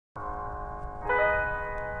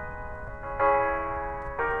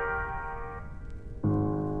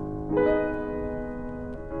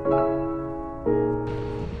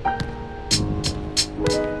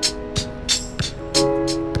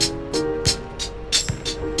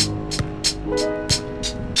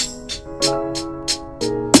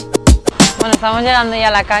estamos llegando ya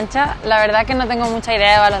a la cancha. La verdad que no tengo mucha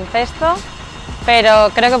idea de baloncesto,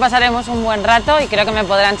 pero creo que pasaremos un buen rato y creo que me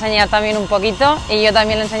podrá enseñar también un poquito y yo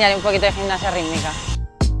también le enseñaré un poquito de gimnasia rítmica.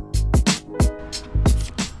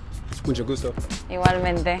 Mucho gusto.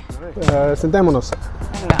 Igualmente. Sentémonos.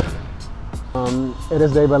 Venga.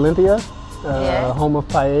 Eres de Valencia, Yeah. home of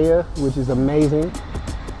paella, which is amazing.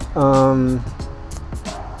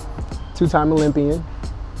 Two-time Olympian.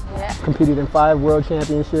 Yeah. Competed in 5 World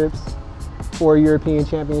Championships, 4 European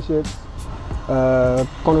Championships,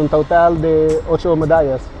 con un total de 8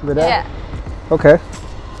 medallas, ¿verdad? Yeah. Okay.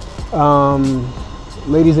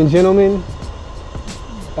 Ladies and gentlemen,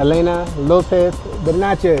 Elena López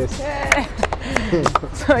Benaches. Yeah.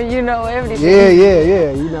 So you know everything.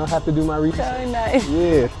 Yeah. You know, have to do my research. So nice.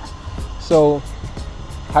 Yeah. So,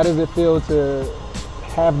 how does it feel to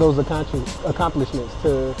have those accomplishments,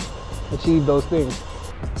 to achieve those things?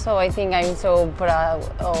 So I think I'm so proud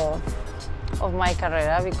of my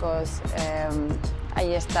career because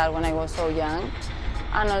I started when I was so young,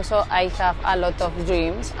 and also I have a lot of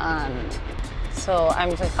dreams, and so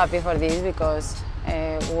I'm so happy for this because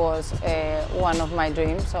it was one of my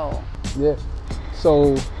dreams. So yeah.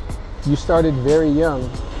 So you started very young,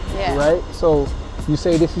 yeah. right? So you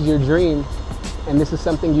say this is your dream, and this is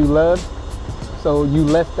something you love. So you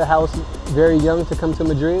left the house very young to come to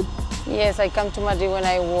Madrid? Yes, I came to Madrid when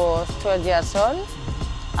I was 12 years old,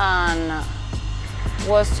 and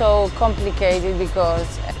was so complicated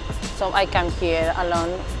because so I came here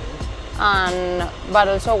alone, but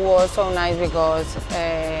also was so nice because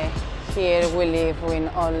here we live with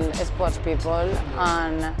all sports people,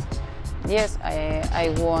 and yes,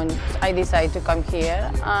 I decided to come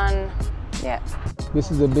here, and yeah. This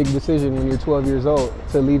is a big decision when you're 12 years old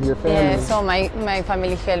to leave your family. Yeah, so my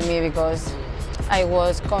family helped me because I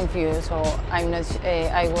was confused, so I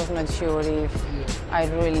was not sure if I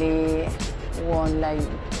really want like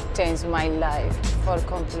change my life for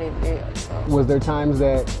completely. So. Was there times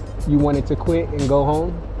that you wanted to quit and go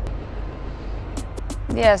home?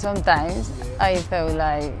 Yeah, sometimes I thought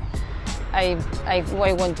like I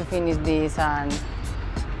want to finish this and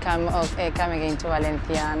come again to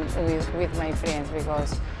Valencia and with my friends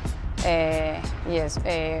because yes,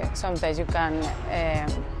 sometimes you can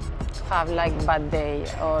have like bad day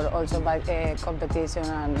or also bad competition,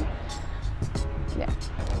 and yeah.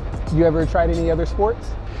 You ever tried any other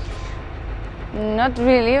sports? Not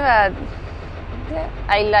really, but yeah,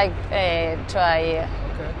 I like try.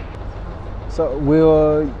 Okay. So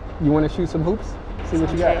you want to shoot some hoops? See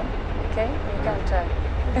what you got. Okay, you can try.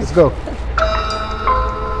 Let's go.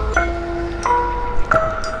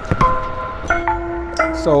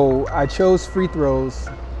 So I chose free throws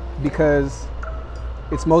because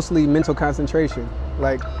it's mostly mental concentration.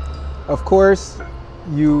 Like, of course,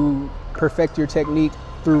 you perfect your technique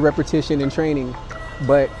through repetition and training,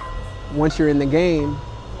 but once you're in the game,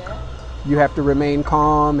 Yeah. you have to remain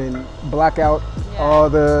calm and block out all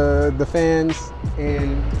the fans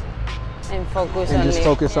and focus just only.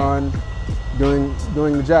 focus Yeah. on doing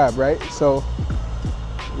the job, right? So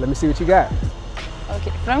let me see what you got.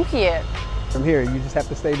 Okay, from here. From here, you just have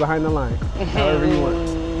to stay behind the line, however you want.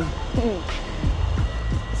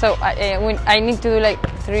 So I need to do like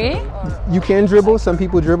 3? Or? You can dribble. Some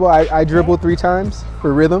people dribble. I dribble 3 times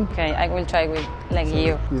for rhythm. Okay, I will try with like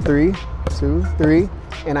you. 3, 2, 3,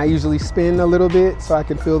 and I usually spin a little bit so I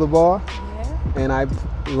can feel the ball. Yeah. And I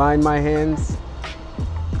line my hands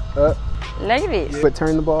up. Like this? But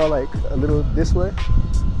turn the ball like a little this way.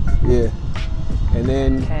 Yeah. And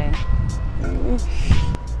then. Okay.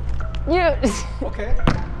 You. Okay.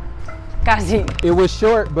 Casi. It was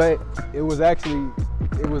short, but it was actually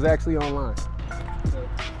online.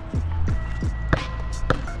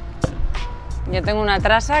 Yo tengo una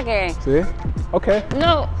traza que. See? Okay.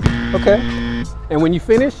 No. Okay. And when you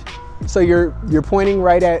finish, so you're pointing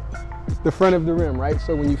right at the front of the rim, right?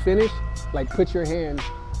 So when you finish, like put your hand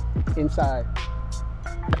inside.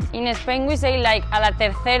 In Spain we say like a la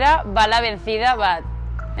tercera va la vencida, but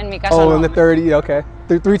en mi caso Oh, no. in the 30, okay.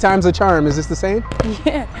 3 times the charm, is this the same?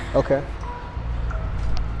 Yeah. Okay.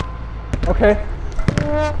 Okay.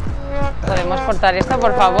 ¿Podemos cortar esto,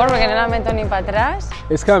 por favor? Porque no la meto ni para atrás.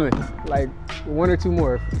 It's coming. Like 1 or 2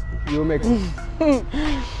 more. You'll make it.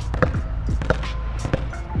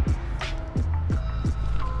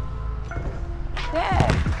 Yeah.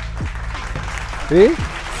 ¿Sí?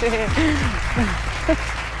 Sí.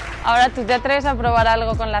 Ahora, ¿tú te atreves a probar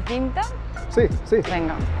algo con la cinta? Sí, sí.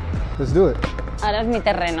 Venga. Let's do it. Ahora es mi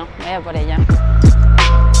terreno. Voy a por ella.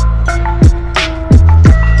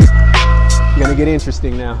 Gonna get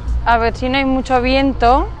interesting now. A ver si no hay mucho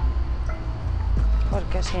viento,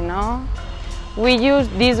 porque si no... We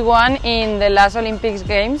used this one in the last Olympics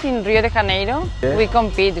games in Rio de Janeiro. Yeah. We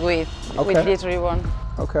compete with this ribbon.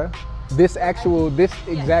 Okay. This exact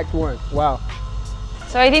one. Wow.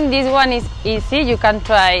 So I think this one is easy. You can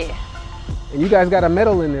try. And you guys got a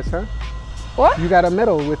medal in this, huh? What? You got a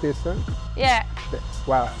medal with this, huh? Yeah.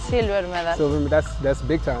 Wow. Silver medal. Silver. That's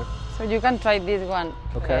big time. So you can try this one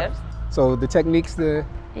first. So the techniques,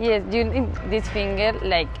 Yes, you need this finger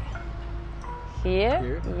like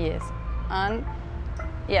here. Yes. And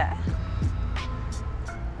yeah.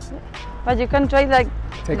 But you can try like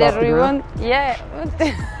Take the off the ribbon. Yeah.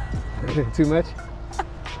 Too much?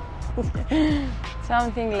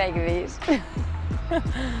 Something like this.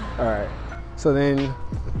 All right. So then,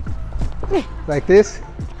 like this?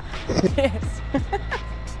 Yes.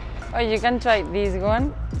 Or you can try this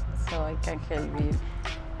one, so I can help you.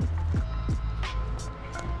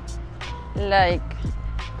 Like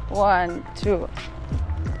 1, 2.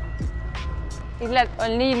 It's like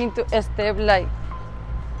only you need to step like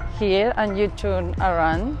here and you turn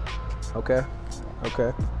around. Okay.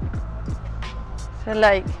 Okay. So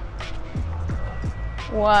like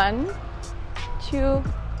 1, 2.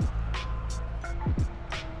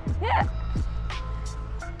 Yeah.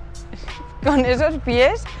 Con esos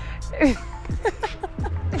pies.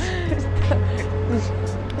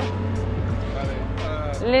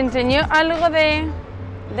 Le enseñó algo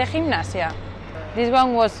de gimnasia. This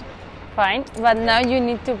one was fine, but now you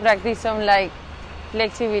need to practice some like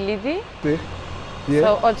flexibility. Yeah.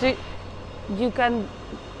 So also you can.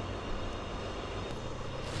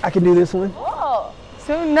 I can do this one. Oh,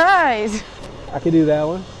 so nice. I can do that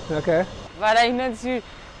one. Okay. But I'm not sure.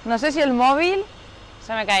 No sé si el móvil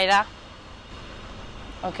se me caerá.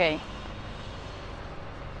 Okay.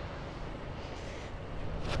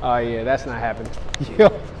 Oh yeah, that's not happening. Yo.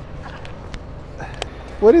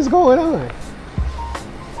 What is going on?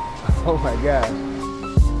 Oh my God.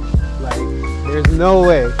 Like, there's no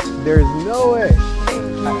way. There's no way.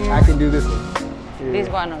 I can do this one. Yeah. This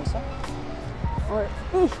one also. All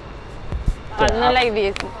right. But not like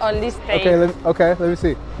this, only stay. Okay, let me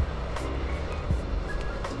see.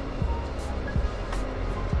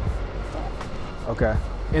 Okay.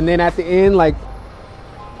 And then at the end, like,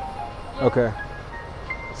 okay.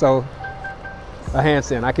 So, a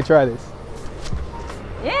handstand. I can try this.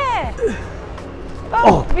 Yeah.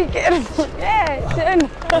 Oh, be careful. Yeah.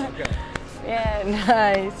 Yeah,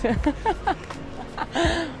 nice.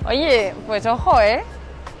 Oye, pues ojo, ¿eh?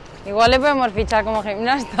 Igual le podemos fichar como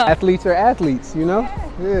gimnasta. Athletes are athletes, you know?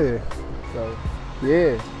 Yeah. So,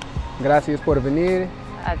 yeah. Gracias por venir.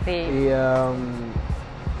 A ti. Y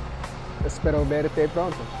espero verte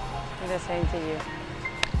pronto. The same to you.